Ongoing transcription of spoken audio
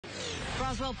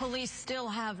Roswell police still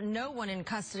have no one in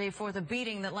custody for the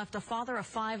beating that left a father of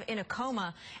 5 in a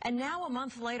coma. And now, a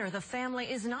month later, the family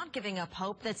is not giving up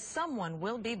hope that someone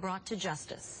will be brought to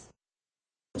justice.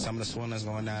 Some of the swelling's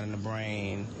going down in the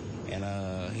brain,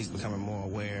 and he's becoming more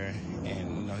aware,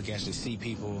 and he can actually see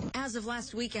people. As of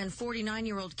last weekend,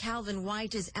 49-year-old Calvin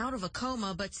White is out of a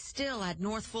coma, but still at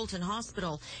North Fulton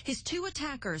Hospital. His 2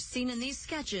 attackers, seen in these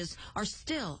sketches, are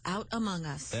still out among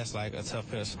us. That's like a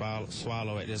tough pill to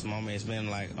swallow at this moment. It's been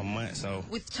like a month, so.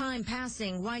 With time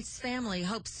passing, White's family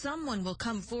hopes someone will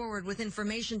come forward with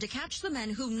information to catch the men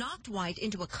who knocked White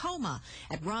into a coma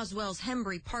at Roswell's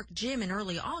Hembree Park gym in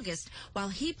early August, while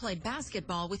he played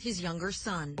basketball with his younger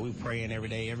son. We praying every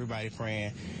day, everybody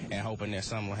praying and hoping that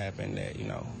something will happen that,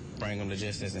 bring him to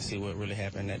justice and see what really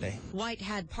happened that day. White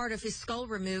had part of his skull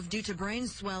removed due to brain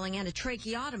swelling, and a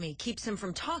tracheotomy keeps him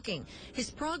from talking.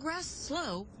 His progress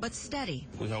slow but steady.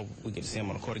 We hope we get to see him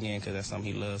on the court again, because that's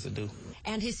something he loves to do.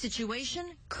 And his situation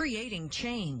creating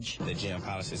change. The gym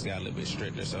policies got a little bit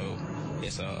stricter, so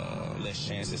it's less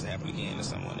chances to happen again to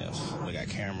someone else. We got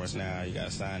cameras now. You got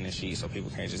a sign-in sheet so people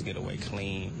can't just get away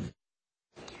clean.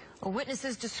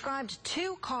 Witnesses described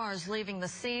 2 cars leaving the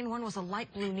scene. One was a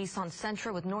light blue Nissan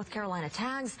Sentra with North Carolina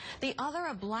tags. The other,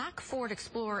 a black Ford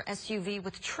Explorer SUV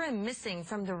with trim missing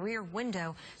from the rear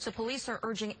window. So police are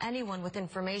urging anyone with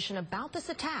information about this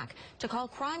attack to call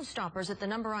Crime Stoppers at the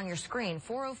number on your screen,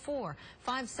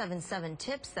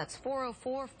 404-577-TIPS. That's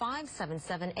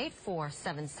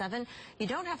 404-577-8477. You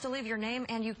don't have to leave your name,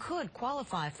 and you could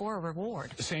qualify for a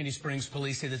reward. Sandy Springs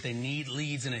police say that they need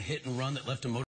leads in a hit and run that left a motor